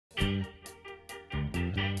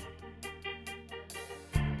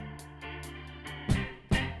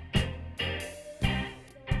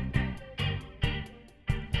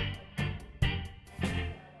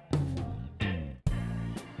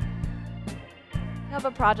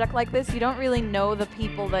of a project like this, you don't really know the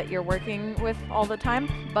people that you're working with all the time,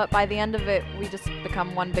 but by the end of it, we just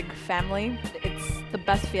become one big family. It's the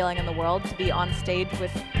best feeling in the world to be on stage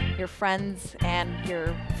with your friends and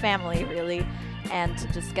your family, really, and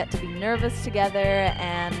to just get to be nervous together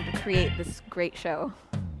and create this great show.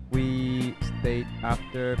 We stayed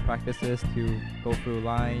after practices to go through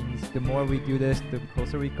lines. The more we do this, the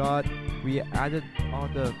closer we got. We added all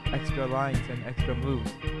the extra lines and extra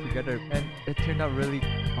moves together, and it turned out really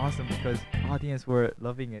awesome because the audience were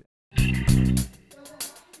loving it.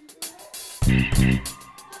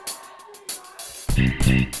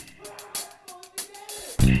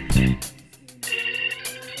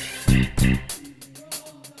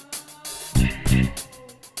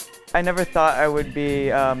 I never thought I would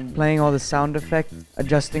be playing all the sound effects,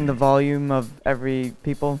 adjusting the volume of every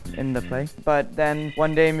people in the play. But then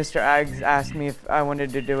one day Mr. Aggs asked me if I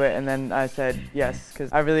wanted to do it, and then I said yes, because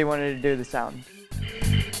I really wanted to do the sound.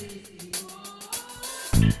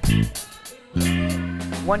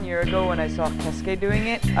 1 year ago when I saw Keisuke doing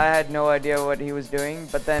it, I had no idea what he was doing,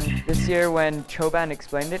 but then this year when Choban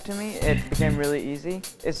explained it to me, it became really easy.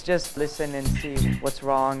 It's just listen and see what's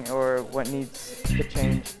wrong or what needs to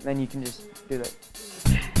change, then you can just do it.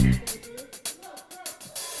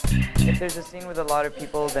 If there's a scene with a lot of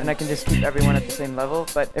people, then I can just keep everyone at the same level,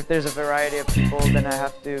 but if there's a variety of people, then I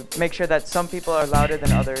have to make sure that some people are louder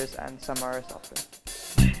than others and some are softer.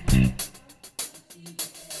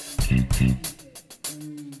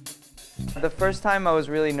 The first time I was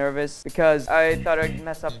really nervous because I thought I'd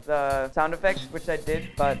mess up the sound effects, which I did,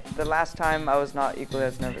 but the last time I was not equally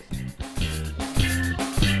as nervous.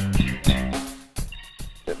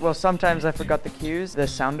 Well, sometimes I forgot the cues, the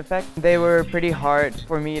sound effect. They were pretty hard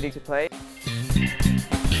for me to play.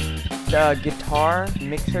 The guitar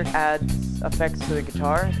mixer adds effects to the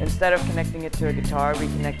guitar. Instead of connecting it to a guitar, we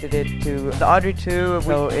connected it to the Audrey 2,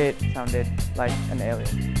 so it sounded like an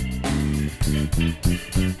alien.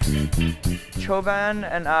 Choban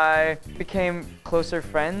and I became closer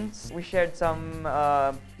friends. We shared some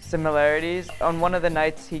similarities. On one of the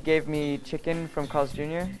nights, he gave me chicken from Carl's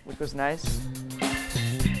Jr., which was nice.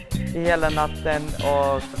 Hela natten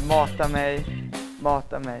och mata mig,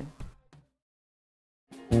 mata mig.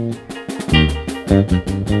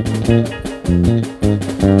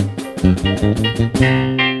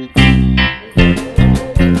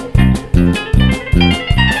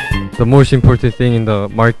 The most important thing in the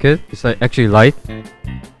market is actually light.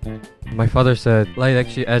 My father said light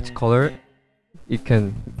actually adds color. It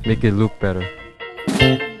can make it look better.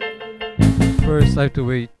 First, I have to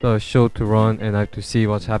wait the show to run and I have to see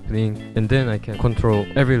what's happening, and then I can control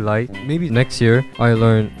every light. Maybe next year I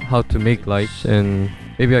learn how to make lights and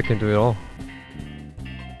maybe I can do it all.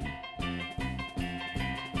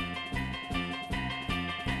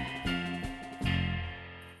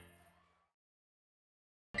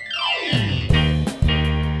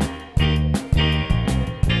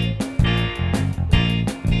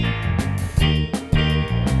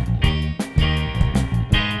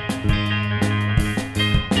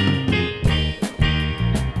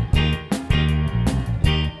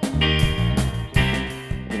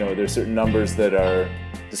 There's certain numbers that are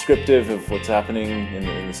descriptive of what's happening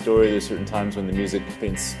in the story. There's certain times when the music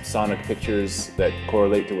paints sonic pictures that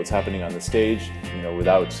correlate to what's happening on the stage.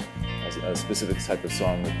 Without a specific type of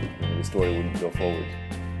song, the story wouldn't go forward.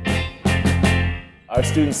 Our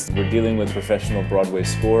students were dealing with professional Broadway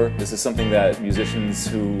score. This is something that musicians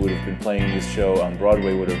who would have been playing this show on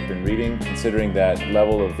Broadway would have been reading. Considering that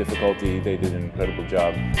level of difficulty, they did an incredible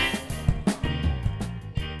job.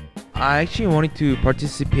 I actually wanted to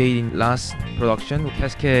participate in last production.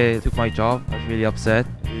 Keisuke took my job. I was really upset.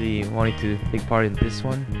 Really wanted to take part in this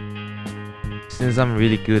one. Since I'm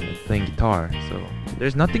really good at playing guitar, so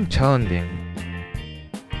there's nothing challenging.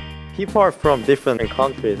 People are from different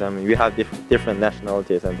countries. I mean, we have different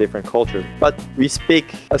nationalities and different cultures, but we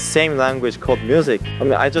speak a same language called music. I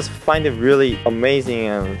mean, I just find it really amazing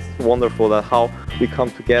and wonderful that how we come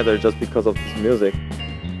together just because of this music.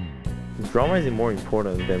 Drama is more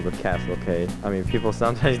important than the cast, okay? I mean, people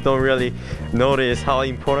sometimes don't really notice how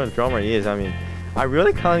important drama is. I mean, I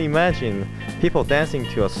really can't imagine people dancing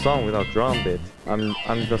to a song without drum beat. I'm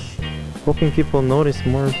just hoping people notice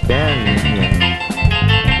more than,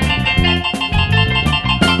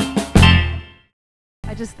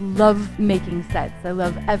 just love making sets. I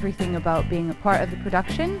love everything about being a part of the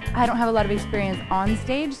production. I don't have a lot of experience on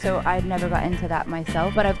stage, so I'd never got into that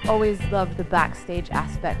myself, but I've always loved the backstage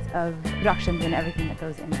aspect of productions and everything that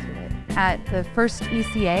goes into it. At the first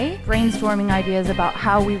ECA, brainstorming ideas about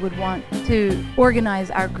how we would want to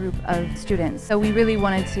organize our group of students. So we really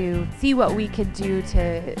wanted to see what we could do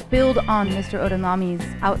to build on Mr. Odanami's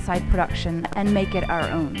outside production and make it our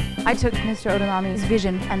own. I took Mr. Odanami's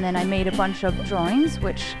vision and then I made a bunch of drawings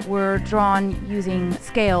which were drawn using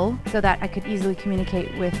scale so that I could easily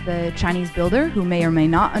communicate with the Chinese builder, who may or may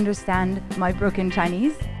not understand my broken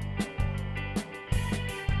Chinese.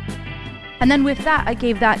 And then with that, I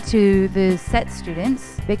gave that to the set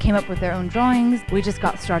students. They came up with their own drawings. We just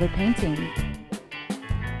got started painting.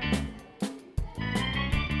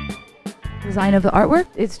 Design of the artwork,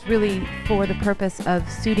 it's really for the purpose of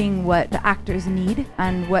suiting what the actors need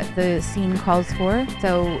and what the scene calls for.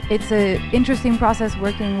 So it's an interesting process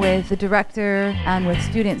working with the director and with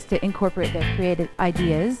students to incorporate their creative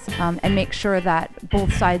ideas and make sure that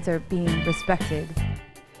both sides are being respected.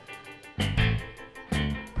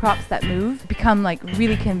 Props that move become like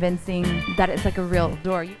really convincing that it's like a real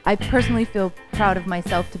door. I personally feel proud of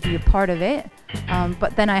myself to be a part of it,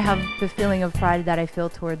 but then I have the feeling of pride that I feel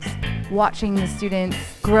towards watching the students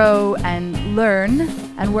grow and learn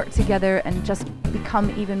and work together and just become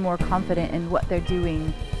even more confident in what they're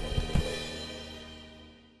doing.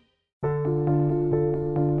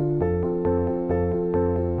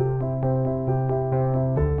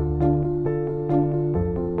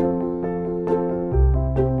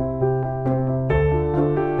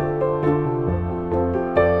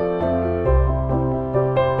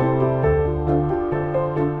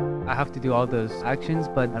 I have to do all those actions,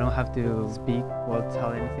 but I don't have to speak or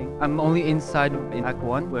tell anything. I'm only inside in Act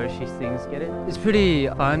 1 where she sings Get It. It's pretty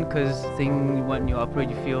fun because singing when you operate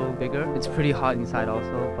you feel bigger. It's pretty hot inside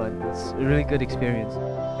also, but it's a really good experience.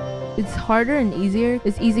 It's harder and easier.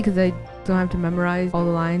 It's easy because I don't have to memorize all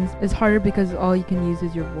the lines. It's harder because all you can use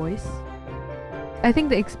is your voice. I think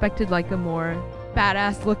they expected like a more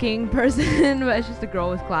badass looking person, but it's just a girl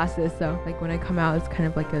with glasses, so like when I come out it's kind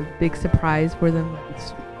of like a big surprise for them.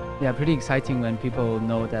 It's pretty exciting when people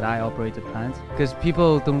know that I operate the plant, because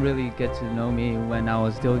people don't really get to know me when I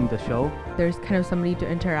was still in the show. There's kind of somebody to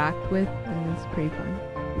interact with, and it's pretty fun.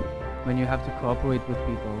 When you have to cooperate with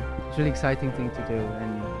people, it's a really exciting thing to do,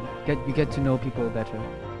 and you get to know people better.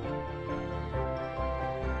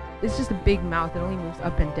 It's just a big mouth, it only moves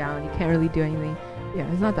up and down, you can't really do anything. Yeah,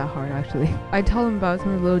 it's not that hard actually. I tell him about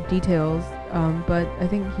some of the little details, but I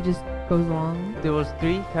think he just goes along. There was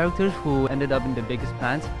 3 characters who ended up in the biggest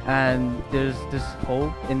plant, and there's this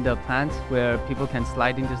hole in the plant where people can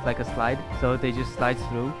slide in just like a slide, so they just slide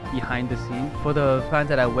through behind the scene. For the plant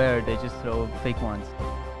that I wear, they just throw fake ones.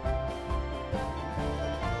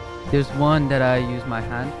 There's one that I use my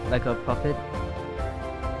hand like a puppet,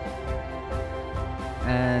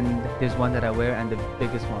 and there's one that I wear, and the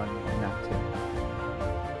biggest one in Act 2.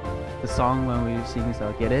 The song when we sing is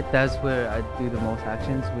Get It, that's where I do the most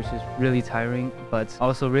actions, which is really tiring but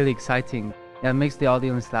also really exciting. It makes the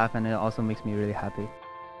audience laugh, and it also makes me really happy.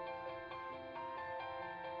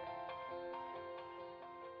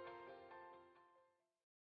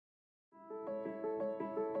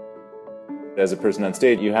 As a person on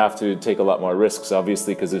stage, you have to take a lot more risks,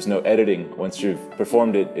 obviously, because there's no editing. Once you've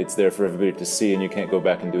performed it, it's there for everybody to see, and you can't go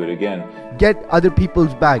back and do it again. Get other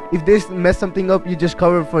people's back. If they mess something up, you just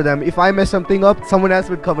cover for them. If I mess something up, someone else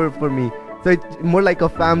would cover for me. So it's more like a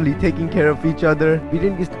family taking care of each other. We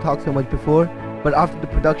didn't used to talk so much before, but after the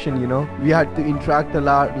production, you know, we had to interact a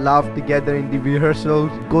lot, laugh together in the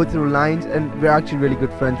rehearsals, go through lines, and we're actually really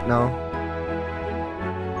good friends now.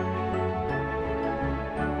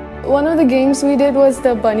 One of the games we did was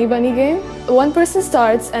the bunny game. One person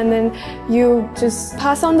starts and then you just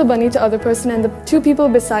pass on the bunny to other person, and the 2 people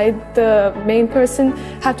beside the main person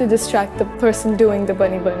have to distract the person doing the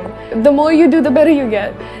bunny. The more you do, the better you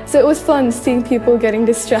get. So it was fun seeing people getting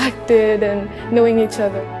distracted and knowing each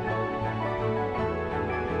other.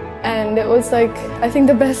 And it was like, I think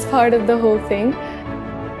the best part of the whole thing.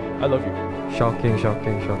 I love you. Shocking,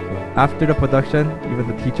 shocking, shocking. After the production, even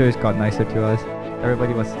the teachers got nicer to us.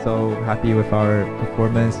 Everybody was so happy with our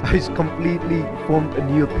performance. I just completely formed a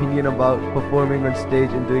new opinion about performing on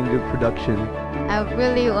stage and doing good production. I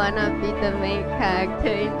really want to be the main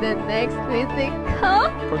character in the next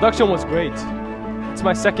musical. Production was great. It's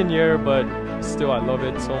my 2nd year, but still I love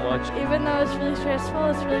it so much. Even though it's really stressful,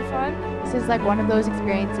 it's really fun. This is like one of those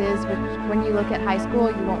experiences which when you look at high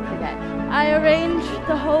school, you won't forget. I arranged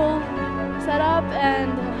the whole setup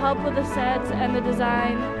and help with the sets and the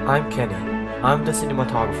design. I'm Kenny. I'm the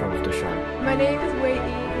cinematographer of the show. My name is Wei Yi.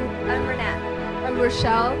 I'm Renat. I'm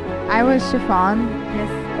Rochelle. I was Chiffon,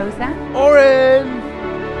 Miss Osa. Oren!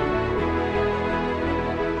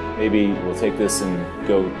 Maybe we'll take this and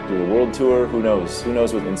go do a world tour. Who knows? Who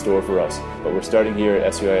knows what's in store for us? But we're starting here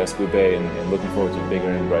at SUIS Goubet and looking forward to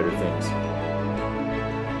bigger and brighter things.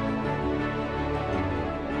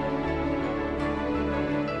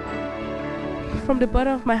 From the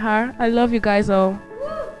bottom of my heart, I love you guys all.